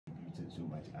so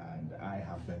much, and I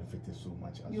have benefited so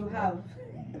much as you well. have.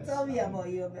 Yes, Tell me about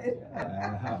your bed.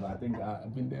 I have. I think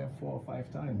I've been there 4 or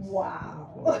 5 times. Wow.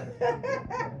 4 or 5 times.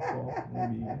 4,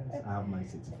 maybe, yes. I have my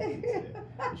certificates there.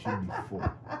 It should be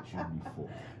 4. It should be 4.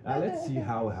 Now let's see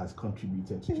how it has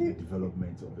contributed to the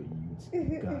development of the youth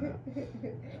in Ghana.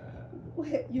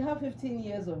 You have 15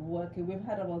 years of working. We've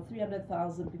had about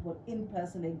 300,000 people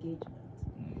in-person engagement.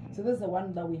 So this is the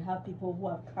one that we have people who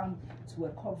have come to a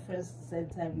conference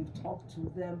center and we've talked to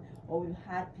them, or we've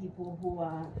had people who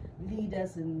are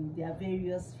leaders in their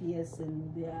various spheres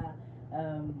in their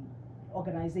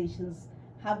organizations,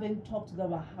 having talked to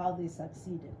them about how they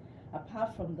succeeded.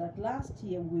 Apart from that, last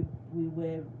year we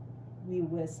were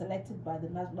selected by the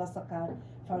Nasaka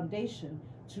Foundation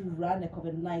to run a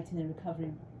COVID-19 and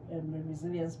recovery and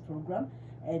resilience program,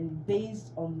 and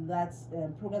based on that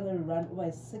program that we ran over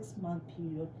a 6-month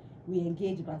period, we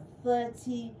engaged about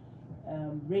 30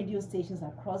 radio stations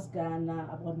across Ghana,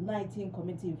 about 19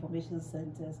 community information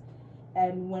centers,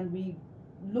 and when we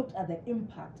looked at the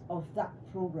impact of that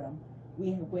program,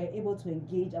 we were able to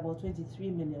engage about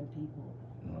 23 million people.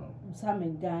 Wow. Some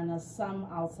in Ghana, some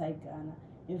outside Ghana.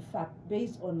 In fact,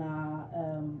 based on our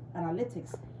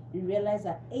analytics, we realized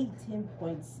that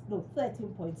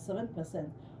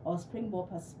 13.7% of Springboard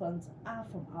participants are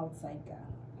from outside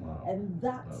Ghana. Wow. And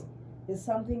that is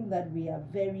something that we are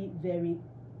very, very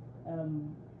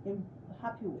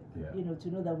happy with. Yeah. You know, to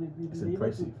know that we've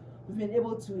been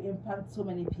able to impact so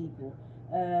many people.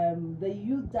 The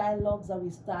youth dialogues that we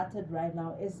started right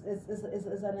now is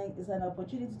an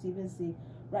opportunity to even see,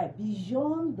 right,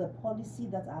 beyond the policy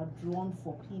that are drawn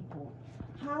for people,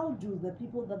 how do the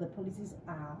people that the policies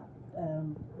are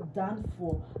done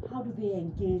for, how do they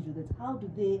engage with it? How do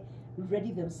they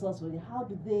ready themselves with it? How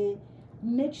do they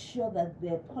make sure that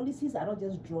their policies are not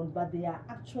just drawn, but they are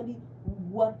actually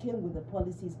working with the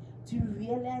policies to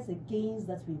realize the gains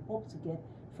that we hope to get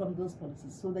from those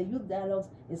policies? So the youth dialogues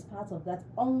is part of that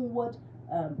onward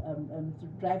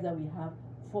drive that we have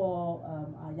for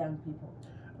our young people.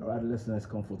 All right, listeners,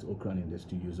 Comfort Ocran in the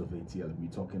studios of ATL.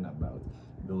 We're talking about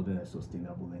building a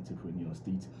sustainable entrepreneurial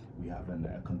state. We have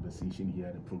a conversation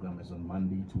here. The program is on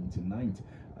Monday, 29th,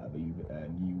 the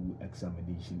new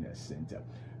examination center.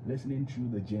 Listening through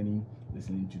the journey,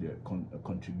 listening to the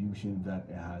contribution that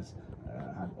it has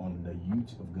had on the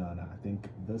youth of Ghana, I think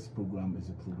this program is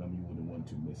a program you wouldn't want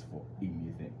to miss for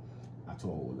anything at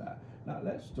all. Now,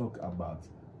 let's talk about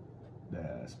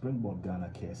the Springboard Ghana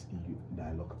Cares EU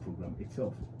Dialogue program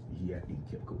itself here in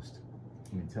Cape Coast.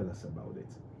 Tell us about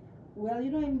it. Well,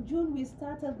 you know, in June we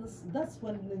started this. That's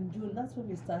when we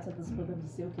started this program to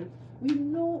say, okay, we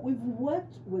know we've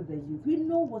worked with the youth. We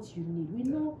know what you need. We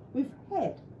know we've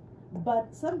heard,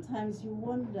 but sometimes you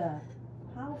wonder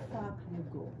how far can you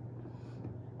go,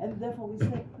 and therefore we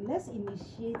said let's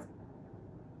initiate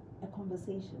a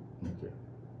conversation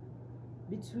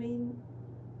between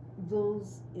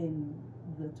those in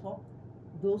the top,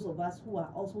 those of us who are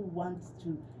also want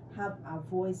to have our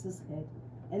voices heard,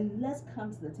 and let's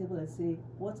come to the table and say,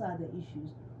 what are the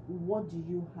issues? What do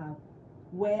you have?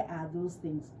 Where are those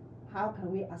things? How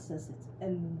can we assess it?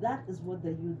 And that is what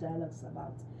the youth dialogue is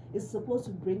about. It's supposed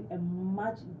to bring a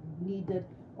much needed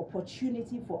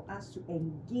opportunity for us to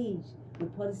engage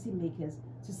with policymakers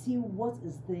to see what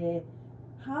is there.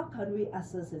 How can we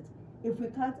assess it? If we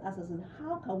can't assess it,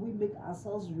 how can we make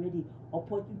ourselves ready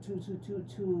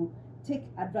to take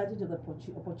advantage of the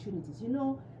opportunities? You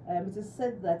know, it is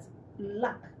said that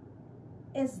luck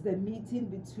is the meeting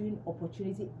between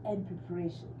opportunity and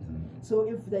preparation. So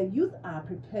if the youth are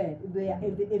prepared,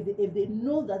 if they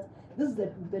know that this is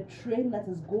the train that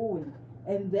is going,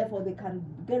 and therefore they can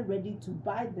get ready to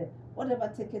buy the whatever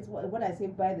tickets. When I say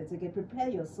buy the ticket, prepare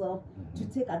yourself to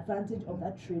take advantage of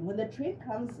that train. When the train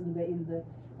comes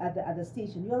at the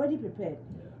station, you're already prepared.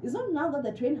 It's not now that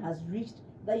the train has reached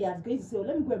that you're going to say, oh,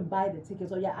 let me go and buy the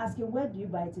tickets, or you're asking, where do you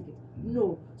buy a ticket?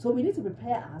 No. So we need to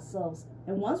prepare ourselves,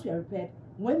 and once we are prepared,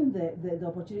 when the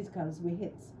opportunity comes, we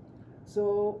hit.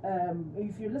 So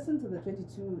if you listen to the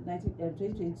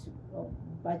 2022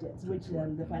 budget, which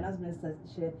the finance minister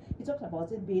shared, he talked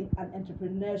about it being an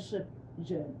entrepreneurship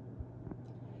journey.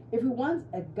 If we want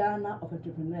a Ghana of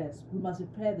entrepreneurs, we must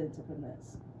prepare the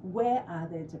entrepreneurs. Where are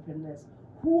the entrepreneurs?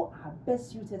 Who are best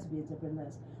suited to be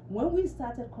entrepreneurs? When we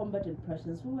started Combat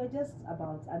Impressions, we were just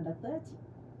about under 30.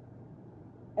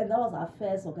 And that was our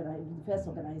first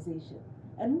organization.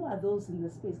 And who are those in the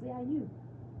space? They are youth.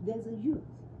 There's a youth.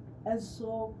 And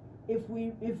so if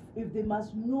they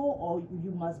must know, or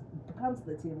you must come to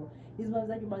the table, it means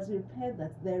that you must prepare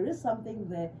that there is something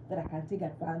there that I can take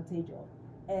advantage of.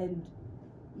 And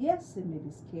yes, it may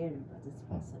be scary, but it's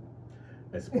possible.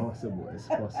 It's possible. It's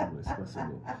possible. It's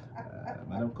possible.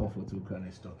 Madam Comfort Ocran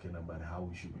is talking about how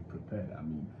we should be prepared. I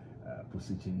mean,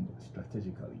 positioned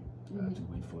strategically to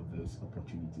wait for those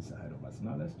opportunities ahead of us.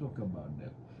 Now, let's talk about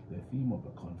the theme of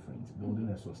the conference: building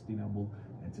a sustainable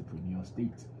entrepreneurial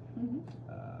state.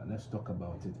 Let's talk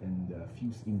about it and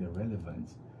fuse in the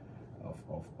relevance of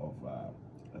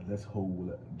this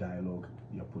whole dialogue,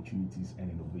 the opportunities and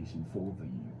innovation for the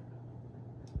youth.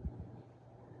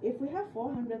 If we have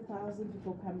 400,000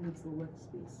 people coming into the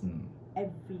workspace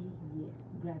every year,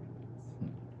 graduates,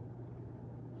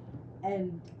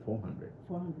 and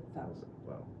 400,000.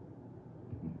 Wow.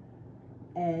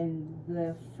 And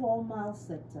the formal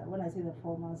sector, when I say the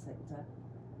formal sector,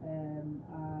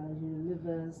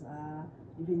 Unilevers,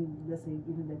 even, let's say,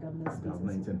 even the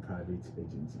government and private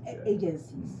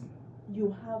agencies.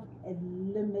 You have a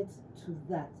limit to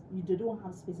that. You don't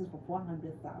have spaces for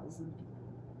 400,000 people.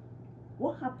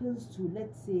 What happens to,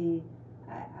 let's say,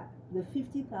 the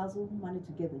 50,000 who manage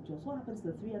to get the jobs? What happens to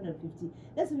the 350?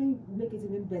 Let's even make it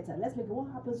even better. Let's make it, what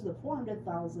happens to the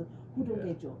 400,000 who don't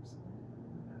get jobs?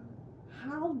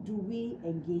 How do we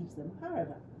engage them?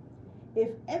 However, if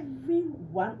every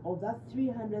one of that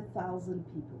 300,000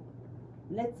 people,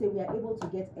 let's say we are able to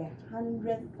get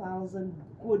 100,000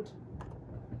 good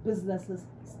businesses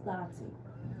starting,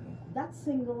 that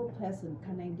single person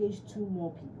can engage 2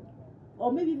 more people,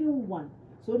 or maybe even 1.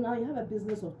 So now you have a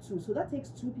business of 2. So that takes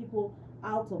 2 people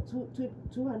out of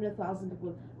 200,000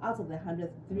 people out of the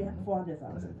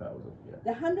 400,000. Yeah.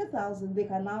 The 100,000 they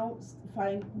can now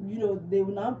find, they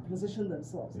will now position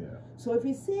themselves. Yeah. So if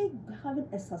we say having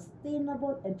a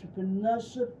sustainable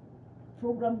entrepreneurship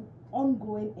program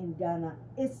ongoing in Ghana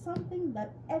is something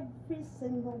that every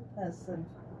single person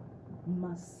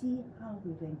must see how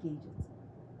we engage it.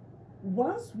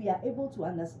 Once we are able to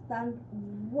understand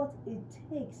what it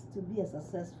takes to be a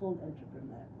successful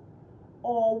entrepreneur,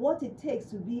 or what it takes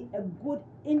to be a good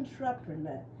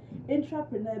intrapreneur,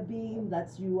 intrapreneur being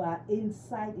that you are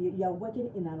inside, you are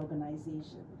working in an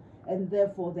organization, and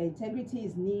therefore the integrity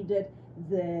is needed,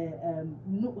 the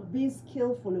being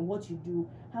skillful in what you do,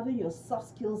 having your soft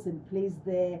skills in place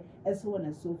there, and so on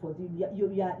and so forth.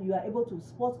 You are able to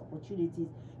spot opportunities.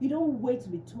 You don't wait to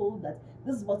be told that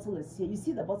this bottle is here. You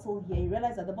see the bottle here, you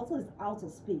realize that the bottle is out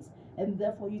of space, and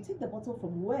therefore you take the bottle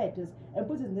from where it is and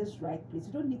put it in this right place.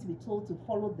 You don't need to be told to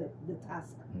follow the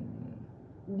task.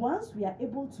 Once we are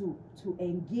able to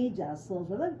engage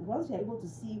ourselves, once we are able to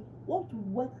see what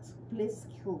workplace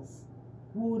skills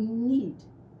we will need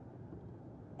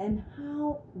and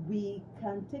how we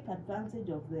can take advantage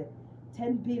of the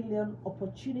 10 billion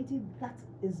opportunity that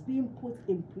is being put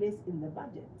in place in the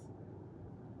budget.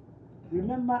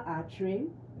 Remember our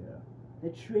train? Yeah. The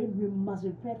train, we must be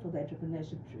prepared for the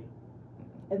entrepreneurship train.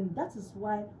 And that is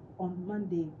why on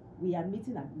Monday we are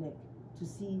meeting at NEC to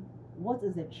see what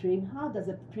is the train, how does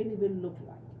the train even look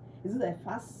like? Is it a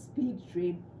fast speed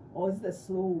train or is it a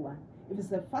slow one? If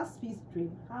it's a fast speed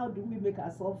train, how do we make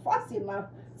ourselves fast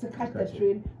enough to catch the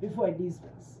train before it leaves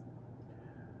us?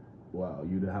 Wow,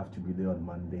 you'd have to be there on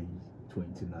Monday,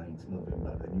 29th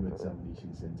November, the new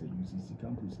examination center, UCC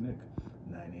Campus NEC,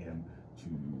 9 a.m. to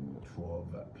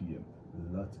 12 p.m.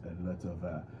 A lot of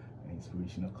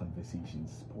inspirational conversations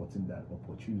supporting that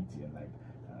opportunity, and like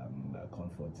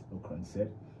Comfort Ocran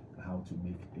said, how to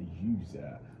make a use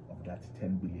of that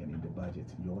 10 billion in the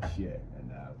budget, your share,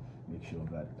 and make sure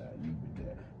that you be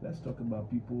there. Let's talk about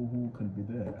people who can be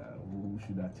there, who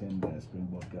should attend the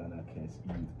Springboard Ghana Cares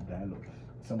Youth Dialogue.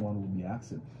 Someone will be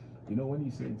asking, when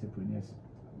you say entrepreneurs,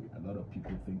 a lot of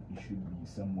people think it should be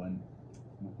someone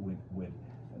with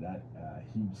that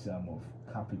huge sum of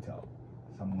capital,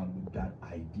 someone with that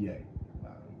idea.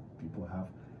 People have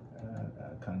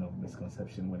a kind of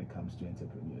misconception when it comes to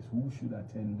entrepreneurs. Who should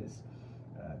attend this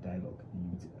dialogue,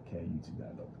 youth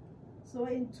dialogue? So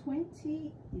in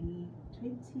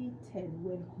 2010,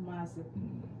 when Kumasi,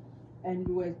 and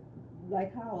we were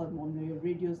like how I'm on the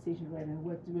radio station right now,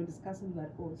 we were discussing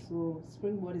that also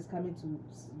Springboard is coming to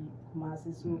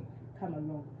Kumasi, so come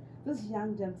along. This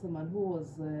young gentleman who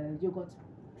was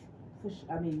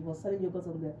was selling yogurt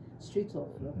on the streets of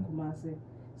Kumasi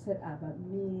said, but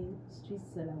me, street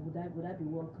seller, would I be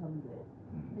welcome there?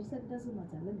 He said, it doesn't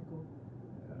matter, let me go.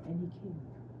 And he came.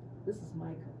 This is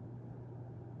Michael.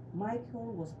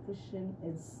 Michael was pushing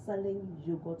and selling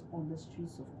yogurt on the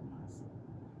streets of Kumasi.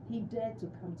 He dared to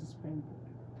come to Springboard.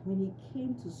 When he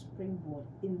came to Springboard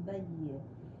in that year,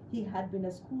 he had been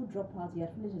a school dropout, he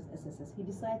had finished his SSS. He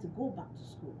decided to go back to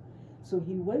school. So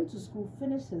he went to school,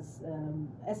 finished his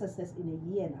SSS in a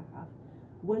year and a half,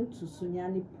 went to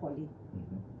Sunyani Poly,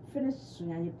 finished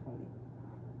Sunyani Poly,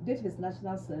 did his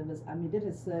national service. Did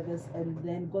his service and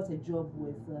then got a job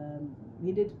with.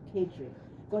 He did catering.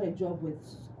 Got a job with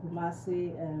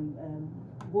Kumasi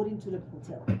Boarding Tulip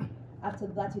Hotel. After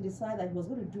that, he decided that he was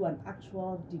going to do an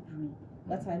actual degree.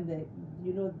 That time,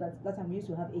 that time we used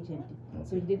to have HND.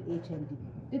 So he did HND,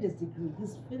 did his degree.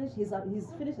 He's finished his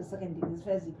second degree, his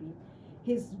first degree.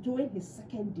 He's doing his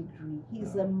second degree.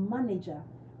 He's a manager,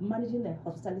 managing a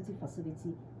hospitality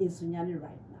facility in Sunyani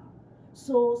right now.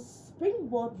 So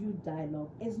Springboard Youth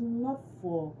Dialogue is not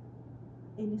for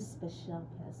any special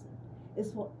person.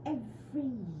 It's for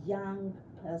every young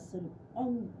person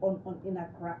in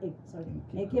Accra, in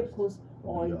Cape Coast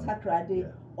or in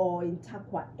Takrade or in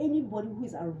Takwa. Anybody who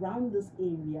is around this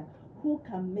area who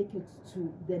can make it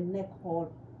to the NEC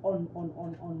Hall on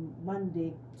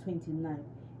Monday 29th.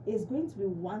 It's going to be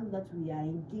one that we are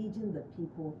engaging the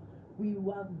people. We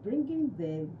are bringing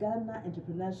the Ghana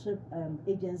Entrepreneurship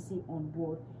Agency on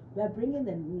board. We are bringing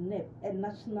the NEP,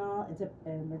 National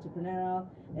Entrepreneurial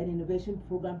and Innovation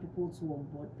Program people to on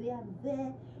board. They are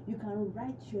there. You can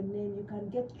write your name. You can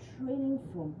get training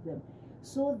from them.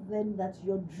 So then that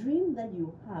your dream that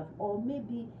you have, or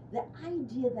maybe the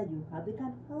idea that you have, they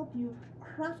can help you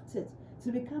craft it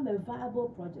to become a viable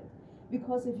project.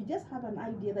 Because if you just have an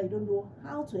idea that you don't know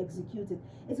how to execute it,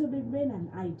 it will remain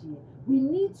an idea. We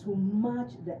need to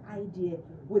match the idea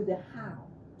with the how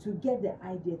to get the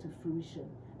idea to fruition.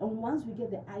 And once we get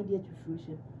the idea to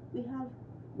fruition, we have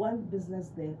one business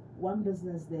there,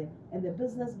 and the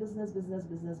business.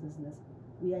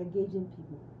 We are engaging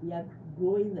people. We are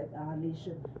growing our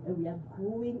nation, and we are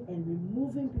growing and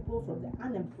removing people from the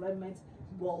unemployment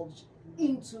bulge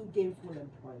into gainful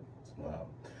employment. Wow.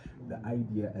 The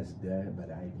idea is there, but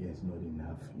the idea is not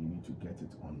enough. You need to get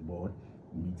it on board,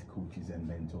 meet coaches and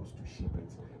mentors to shape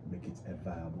it, make it a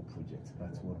viable project.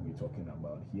 That's what we're talking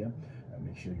about here.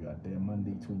 Make sure you are there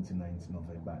Monday 29th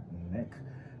November NEC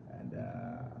and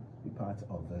be part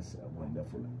of this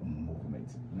wonderful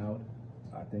movement. Now,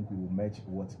 I think we will match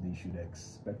what they should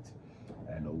expect,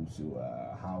 and also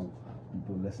how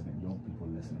people listening, young people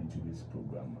listening to this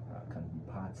program can be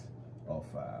part of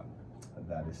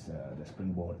that is the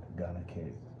Springboard Ghana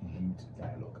Care Youth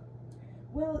Dialogue.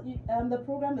 Well, the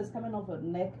program is coming off at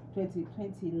NEC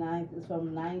 29th. It's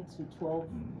from 9 to 12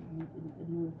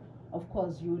 noon. Of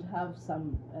course, you would have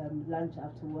some lunch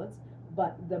afterwards,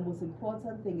 but the most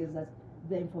important thing is that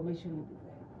the information will be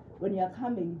there. When you are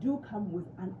coming, do come with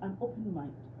an open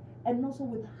mind and also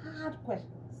with hard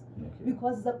questions. Okay.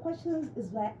 Because the questions is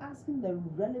by asking the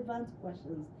relevant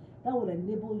questions that will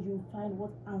enable you find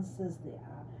what answers there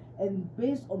are. And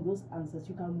based on those answers,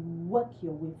 you can work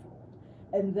your way forward.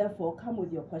 And therefore, come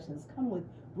with your questions. Come with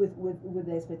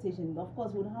the expectation. Of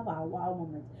course, we'll have our wow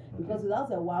moment. Okay. Because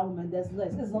without a wow moment, it's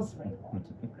not Springboard.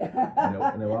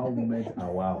 and a wow moment, a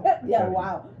wow. Yeah,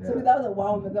 wow. Yeah. So without a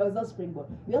wow moment, there is no Springboard.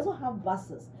 We also have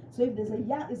buses. So if there's a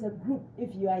group,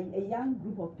 if you are a young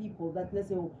group of people that, let's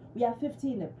say, we are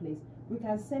 50 in a place, we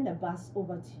can send a bus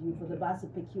over to you for the bus to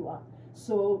pick you up.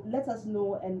 So let us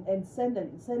know and send your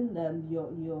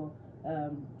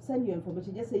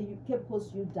information. Just say you Cape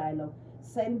Coast Youth Dialogue.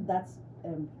 Send that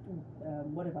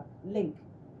link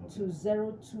to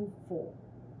 024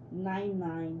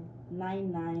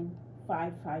 9999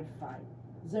 555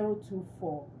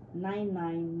 024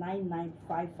 9999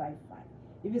 555.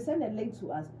 If you send a link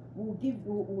to us, we'll give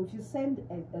you. If you send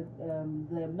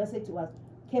the message to us,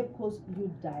 Cape Coast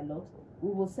Youth Dialogue,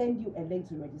 we will send you a link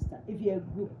to register. If you're a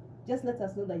group, just let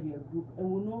us know that you're a group, and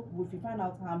we'll know. If you find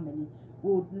out how many,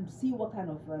 we'll see what kind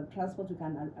of transport we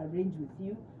can arrange with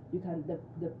you. You can the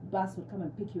bus will come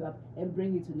and pick you up and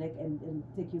bring you to NEC and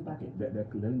take you back again. The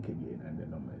link again and the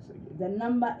number is again. The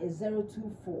number is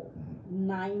 024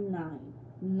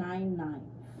 9999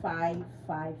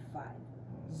 555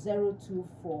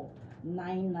 024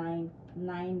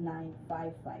 9999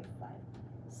 555.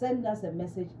 Send us a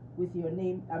message with your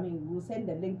name. We'll send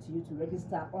the link to you to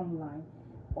register online.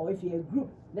 Or if you're a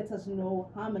group, let us know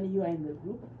how many you are in the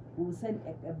group. We will send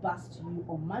a bus to you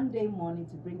on Monday morning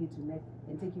to bring you to NEC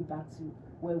and take you back to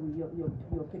where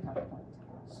your pickup point.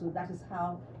 So that is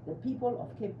how the people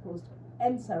of Cape Coast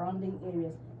and surrounding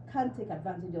areas can take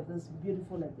advantage of this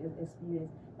beautiful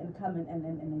experience and come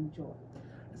and enjoy.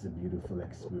 It's a beautiful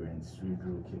experience.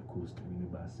 Radio Cape Coast,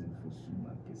 Unibasin,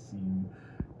 Fusuma, Kesim,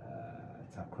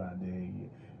 Takrade,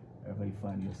 wherever you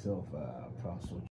find yourself, proud soldier.